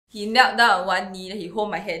He knelt down on one knee, then he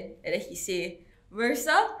hold my hand, and then he say,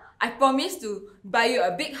 Marissa, I promise to buy you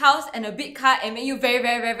a big house and a big car and make you very,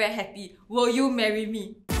 very, very, very happy. Will you marry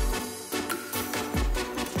me?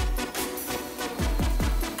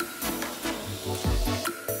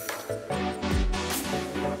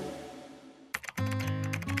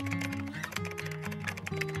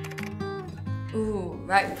 Ooh,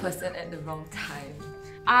 right person at the wrong time.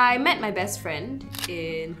 I met my best friend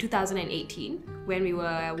in 2018 when we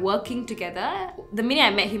were working together. The minute I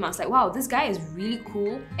met him, I was like, wow, this guy is really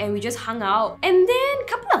cool, and we just hung out. And then a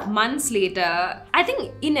couple of months later, I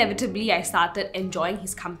think inevitably I started enjoying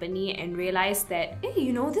his company and realized that, hey,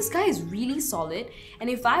 you know, this guy is really solid, and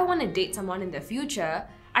if I want to date someone in the future,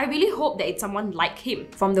 I really hope that it's someone like him.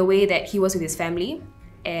 From the way that he was with his family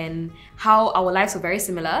and how our lives were very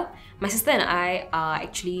similar. My sister and I are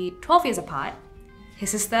actually 12 years apart. His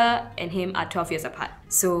sister and him are 12 years apart.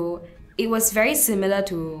 So it was very similar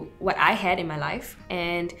to what I had in my life,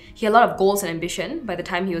 and he had a lot of goals and ambition. By the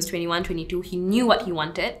time he was 21, 22, he knew what he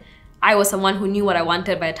wanted. I was someone who knew what I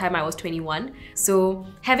wanted by the time I was 21. So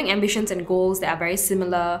having ambitions and goals that are very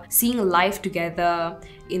similar, seeing life together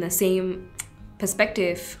in the same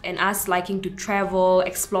perspective, and us liking to travel,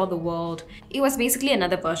 explore the world, it was basically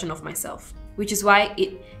another version of myself, which is why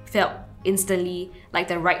it felt instantly like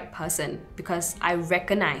the right person, because I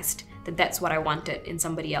recognized that that's what I wanted in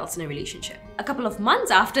somebody else in a relationship. A couple of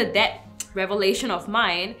months after that revelation of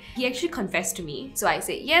mine, he actually confessed to me. So I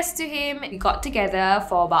said yes to him. We got together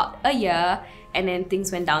for about a year, and then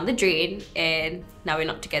things went down the drain, and now we're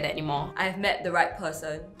not together anymore. I've met the right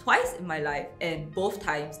person twice in my life, and both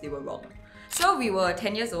times they were wrong. So we were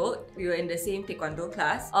 10 years old, we were in the same taekwondo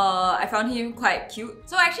class. I found him quite cute.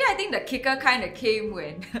 So actually I think the kicker kind of came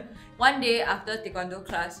when one day after taekwondo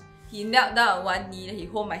class, he knelt down on one knee, then he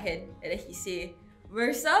hold my hand, and then he say,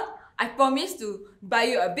 Marissa, I promise to buy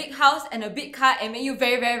you a big house and a big car and make you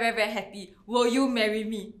very, very, very, very happy. Will you marry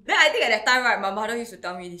me? Then I think at that time, right, my mother used to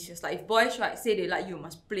tell me this. She was like, if boys, right, say they like you,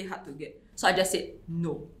 must play hard to get. So I just said,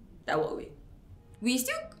 no. That walked away. We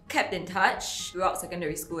still kept in touch throughout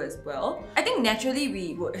secondary school as well. I think naturally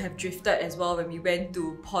we would have drifted as well when we went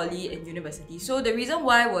to poly and university. So the reason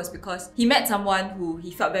why was because he met someone who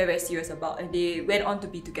he felt very, very serious about, and they went on to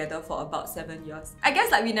be together for about 7 years. I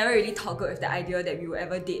guess like we never really toggled with the idea that we would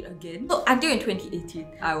ever date again. So until in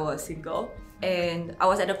 2018, I was single, and I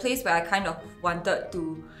was at a place where I kind of wanted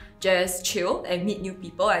to just chill and meet new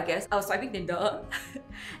people, I guess. I was swiping Tinder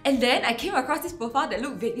and then I came across this profile that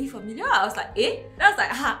looked vaguely familiar. I was like, eh? And I was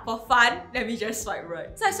like, for fun, let me just swipe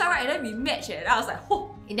right. So I swiped right, and then we matched, and I was like,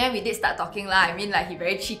 oh. And then we did start talking lah. I mean, like, he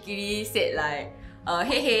very cheekily said like,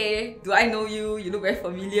 hey, do I know you? You look very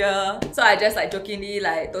familiar. So I just like jokingly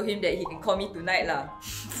like told him that he can call me tonight lah.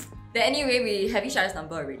 Then anyway, we have each other's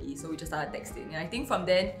number already, so we just started texting. And I think from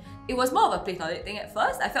then, it was more of a platonic thing at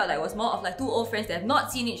first. I felt like it was more of like two old friends that have not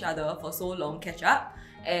seen each other for so long catch up.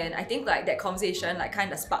 And I think like that conversation like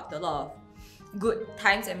kind of sparked a lot of good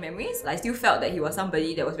times and memories. I still felt that he was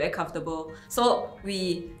somebody that was very comfortable. So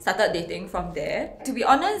we started dating from there. To be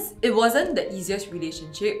honest, it wasn't the easiest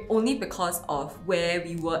relationship only because of where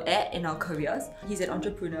we were at in our careers. He's an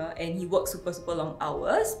entrepreneur and he works super long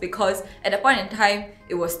hours, because at that point in time,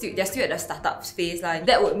 they're still at the startup phase.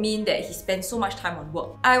 That would mean that he spends so much time on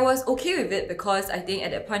work. I was okay with it because I think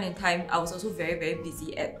at that point in time, I was also very, very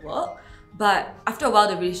busy at work. But after a while,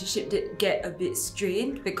 the relationship did get a bit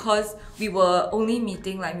strained because we were only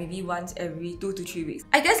meeting like maybe once every 2 to 3 weeks.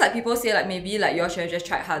 I guess like people say like maybe like you all should have just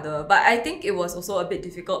tried harder, but I think it was also a bit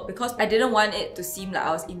difficult because I didn't want it to seem like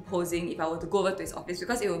I was imposing if I were to go over to his office,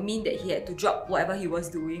 because it would mean that he had to drop whatever he was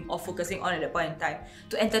doing or focusing on at that point in time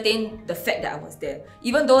to entertain the fact that I was there.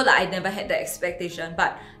 Even though like I never had that expectation,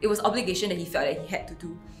 but it was obligation that he felt that he had to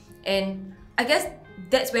do. And I guess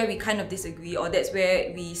that's where we kind of disagree, or that's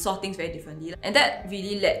where we saw things very differently. And that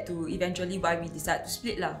really led to eventually why we decided to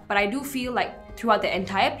split lah. But I do feel like throughout the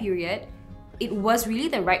entire period, it was really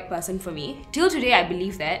the right person for me. Till today, I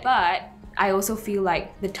believe that. But I also feel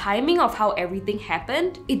like the timing of how everything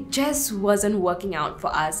happened, it just wasn't working out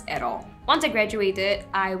for us at all. Once I graduated,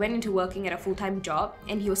 I went into working at a full-time job,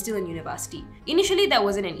 and he was still in university. Initially, that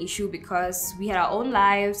wasn't an issue because we had our own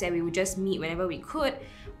lives and we would just meet whenever we could.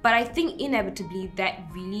 But I think inevitably that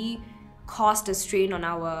really caused a strain on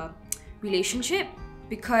our relationship,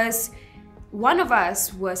 because one of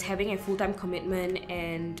us was having a full-time commitment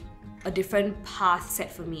and a different path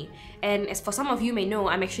set for me. And as for some of you may know,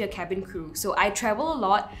 I'm actually a cabin crew. So I travel a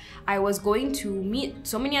lot. I was going to meet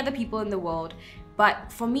so many other people in the world,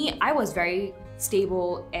 But for me, I was very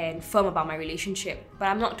stable and firm about my relationship, but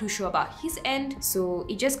I'm not too sure about his end, so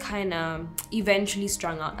it just kind of eventually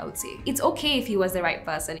strung out, I would say. It's okay if he was the right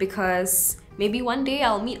person, because maybe one day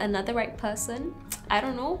I'll meet another right person. I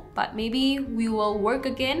don't know, but maybe we will work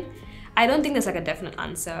again. I don't think there's like a definite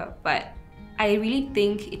answer, but I really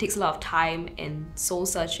think it takes a lot of time and soul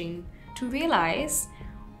searching to realize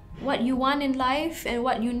what you want in life and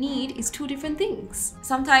what you need is two different things.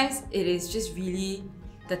 Sometimes it is just really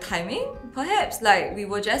the timing, perhaps. Like, we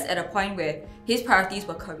were just at a point where his priorities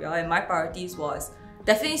were career and my priorities was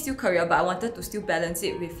definitely still career, but I wanted to still balance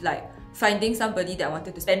it with like finding somebody that I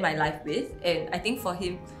wanted to spend my life with. And I think for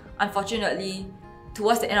him, unfortunately,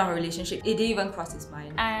 towards the end of our relationship, it didn't even cross his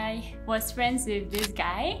mind. I was friends with this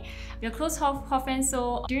guy. We were close hall friends,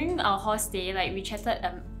 so during our hall stay, like we chatted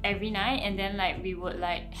every night, and then like we would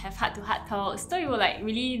like have heart-to-heart talks. So we were like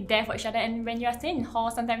really there for each other, and when you're staying in hall,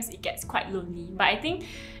 sometimes it gets quite lonely. But I think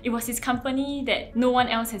it was his company that no one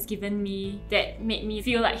else has given me that made me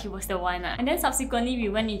feel like he was the one. And then subsequently, we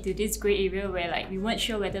went into this grey area where like we weren't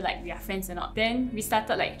sure whether like we are friends or not. Then we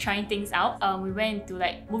started like trying things out. We went into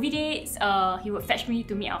like movie dates. He would fetch me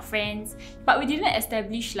to meet our friends, but we didn't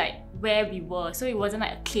establish like where we were, so it wasn't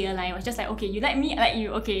like a clear line. It was just like, okay, you like me, I like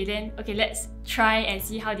you, okay, then okay, let's try and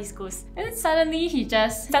see how this goes. And then suddenly he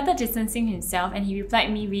just started distancing himself, and he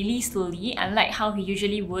replied me really slowly, unlike how he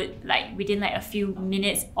usually would, like within like a few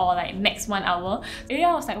minutes or like max 1 hour. And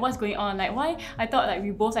I was like, what's going on? Like, why? I thought like we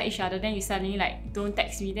both like each other, then you suddenly like don't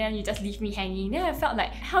text me, then you just leave me hanging. Then I felt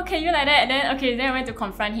like, how can you like that? And then okay, then I went to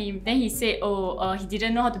confront him. Then he said, he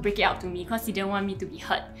didn't know how to break it out to me because he didn't want me to be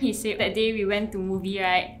hurt. He said that day we went to movie,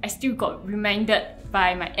 right, I still got reminded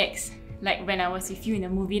by my ex, like when I was with you in the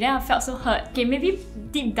movie. Then I felt so hurt. Okay, maybe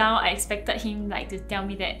deep down I expected him like to tell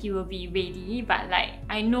me that he will be ready, but like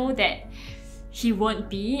I know that he won't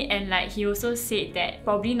be, and like he also said that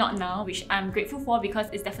probably not now, which I'm grateful for, because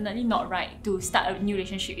it's definitely not right to start a new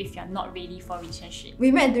relationship if you're not ready for a relationship.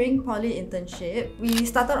 We met during poly internship. We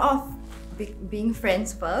started off being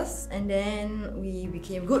friends first, and then we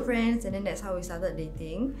became good friends, and then that's how we started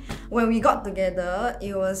dating. When we got together,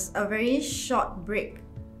 it was a very short break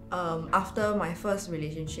after my first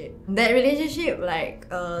relationship. That relationship like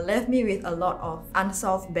left me with a lot of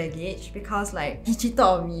unsolved baggage, because like he cheated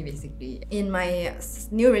on me basically. In my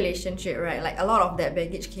new relationship, right, like a lot of that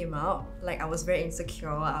baggage came out. Like I was very insecure,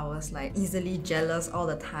 I was like easily jealous all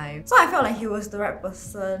the time. So I felt like he was the right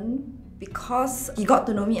person because he got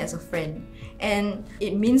to know me as a friend, and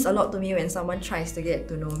it means a lot to me when someone tries to get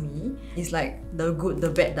to know me. It's like the good,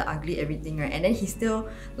 the bad, the ugly, everything, right? And then he still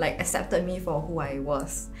like accepted me for who I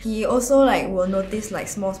was. He also like will notice like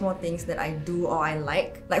small things that I do or I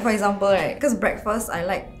like. Like for example, right, because breakfast I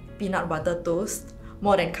like peanut butter toast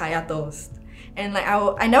more than kaya toast, and like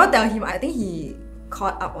I never tell him. I think he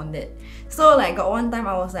caught up on that. So like got one time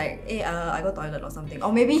I was like, hey, I go toilet or something,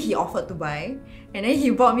 or maybe he offered to buy, and then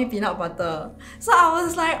he bought me peanut butter. So I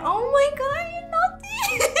was like, oh my god, you naughty.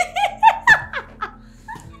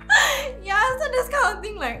 Yeah, so this kind of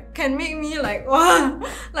thing like can make me like wow,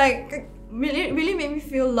 like really made me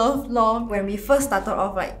feel loved long. When we first started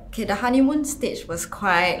off, like okay, the honeymoon stage was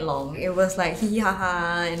quite long. It was like hee ha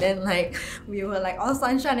ha, and then like we were like all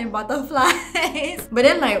sunshine and butterflies. But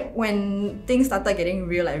then like when things started getting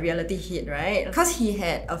real, like reality hit, right? Because he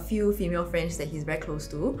had a few female friends that he's very close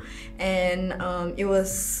to, and it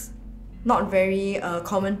was not very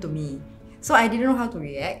common to me. So I didn't know how to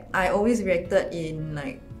react. I always reacted in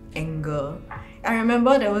like anger. I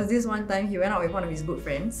remember there was this one time he went out with one of his good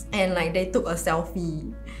friends, and like they took a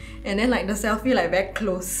selfie, and then like the selfie like very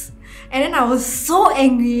close, and then I was so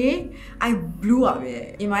angry, I blew up.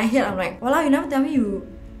 In my head I'm like, walao, you never tell me you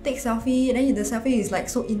take selfie, and then the selfie is like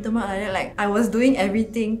so intimate like that. Like I was doing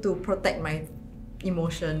everything to protect my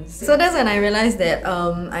emotions. So that's when I realized that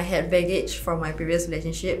I had baggage from my previous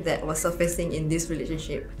relationship that was surfacing in this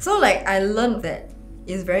relationship. So like I learned that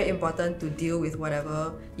it's very important to deal with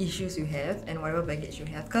whatever issues you have and whatever baggage you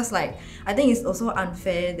have, because like I think it's also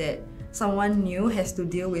unfair that someone new has to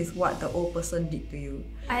deal with what the old person did to you.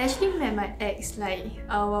 I actually met my ex like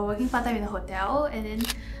while working part-time in a hotel, and then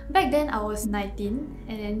back then I was 19,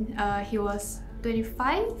 and then he was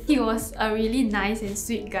 25. He was a really nice and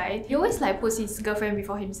sweet guy. He always like puts his girlfriend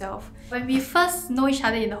before himself. When we first know each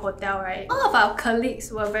other in the hotel, right, all of our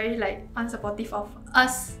colleagues were very like unsupportive of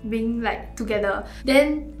us being like together.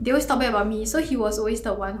 Then they always talk bad about me, so he was always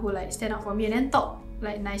the one who like stand up for me and then talk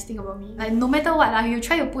like nice thing about me. Like no matter what, he will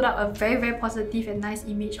try to put up a very, very positive and nice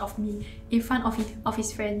image of me in front of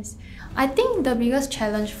his friends. I think the biggest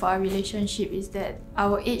challenge for our relationship is that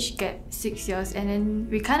our age gap 6 years, and then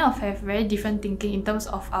we kind of have very different thinking in terms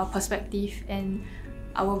of our perspective and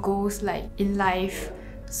our goals like in life.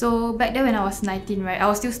 So back then when I was 19, right, I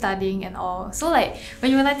was still studying and all. So like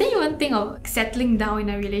when you're 19, you won't think of settling down in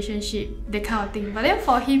a relationship, that kind of thing. But then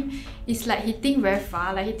for him, it's like he think very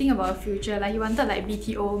far, like he think about the future, like he wanted like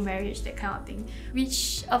BTO, marriage, that kind of thing.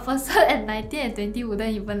 Which a person at 19 and 20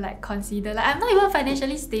 wouldn't even like consider. Like I'm not even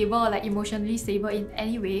financially stable or like emotionally stable in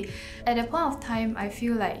any way. At that point of time, I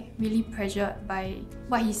feel like really pressured by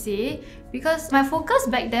what he said, because my focus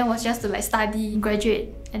back then was just to like study,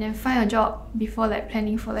 graduate, and then find a job before like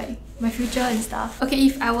planning for like my future and stuff. Okay,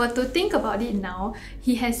 if I were to think about it now,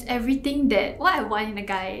 he has everything that what I want in a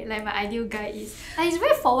guy, like my ideal guy is. Like he's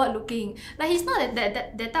very forward looking. Like he's not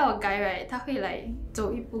that type of guy, right? 他会 like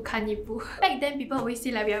走一步看一步. Back then people always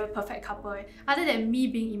say like we have a perfect couple, right? Other than me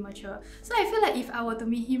being immature. So I feel like if I were to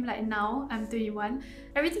meet him like now, I'm 21,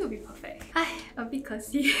 everything would be perfect. Ay, a bit 可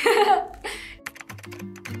惜.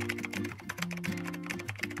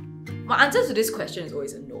 My answer to this question is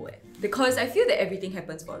always a no, because I feel that everything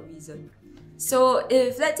happens for a reason. So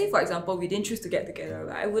if, let's say for example, we didn't choose to get together,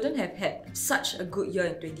 right, I wouldn't have had such a good year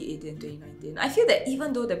in 2018 and 2019. I feel that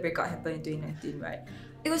even though the breakup happened in 2019, right,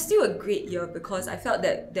 it was still a great year because I felt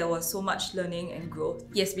that there was so much learning and growth.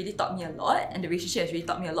 He has really taught me a lot, and the relationship has really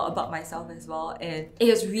taught me a lot about myself as well, and it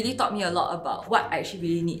has really taught me a lot about what I actually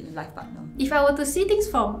really need in a life partner. If I were to see things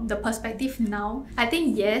from the perspective now, I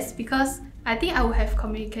think yes, because I think I would have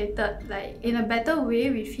communicated like in a better way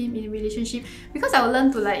with him in a relationship, because I would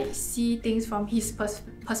learn to like see things from his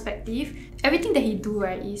perspective. Everything that he do,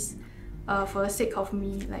 right, is for the sake of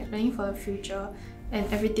me, like planning for the future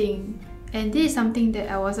and everything. And this is something that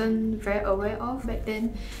I wasn't very aware of back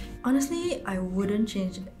then. Honestly, I wouldn't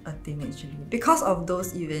change a thing actually. Because of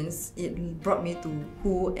those events, it brought me to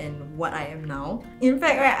who and what I am now. In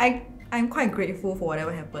fact, right, I'm quite grateful for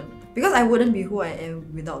whatever happened, because I wouldn't be who I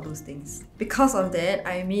am without those things. Because of that,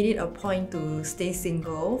 I made it a point to stay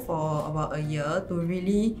single for about a year, to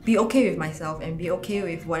really be okay with myself and be okay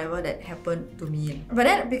with whatever that happened to me. But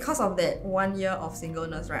then because of that 1 year of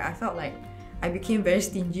singleness, right, I felt like I became very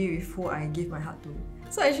stingy with who I give my heart to.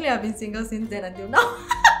 So actually I've been single since then until now.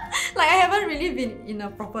 Like I haven't really been in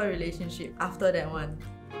a proper relationship after that one.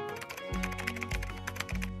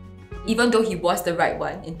 Even though he was the right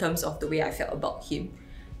one in terms of the way I felt about him,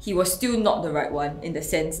 he was still not the right one in the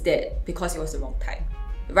sense that because it was the wrong time.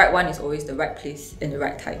 The right one is always the right place and the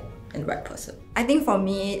right time and the right person. I think for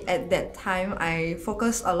me at that time, I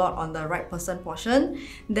focused a lot on the right person portion,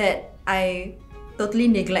 that I totally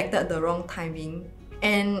neglected the wrong timing.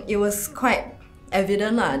 And it was quite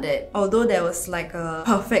evident that although there was like a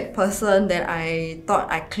perfect person that I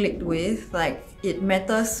thought I clicked with, like it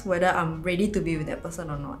matters whether I'm ready to be with that person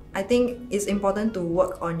or not. I think it's important to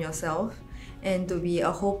work on yourself and to be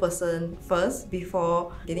a whole person first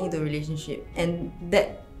before getting into a relationship. And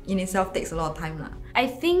that in itself takes a lot of time. I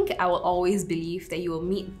think I will always believe that you will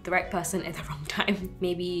meet the right person at the wrong time.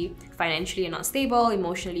 Maybe financially you're not stable,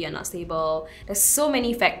 emotionally you're not stable. There's so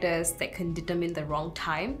many factors that can determine the wrong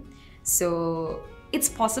time. So it's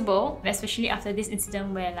possible. Especially after this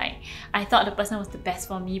incident where like I thought the person was the best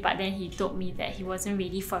for me, but then he told me that he wasn't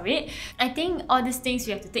ready for it. I think all these things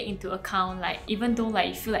you have to take into account, like even though like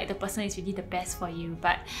you feel like the person is really the best for you,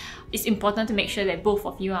 but it's important to make sure that both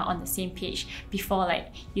of you are on the same page before like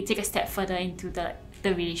you take a step further into the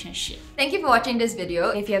relationship. Thank you for watching this video.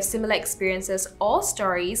 If you have similar experiences or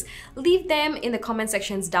stories, leave them in the comment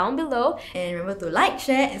sections down below. And remember to like,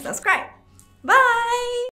 share and subscribe. Bye!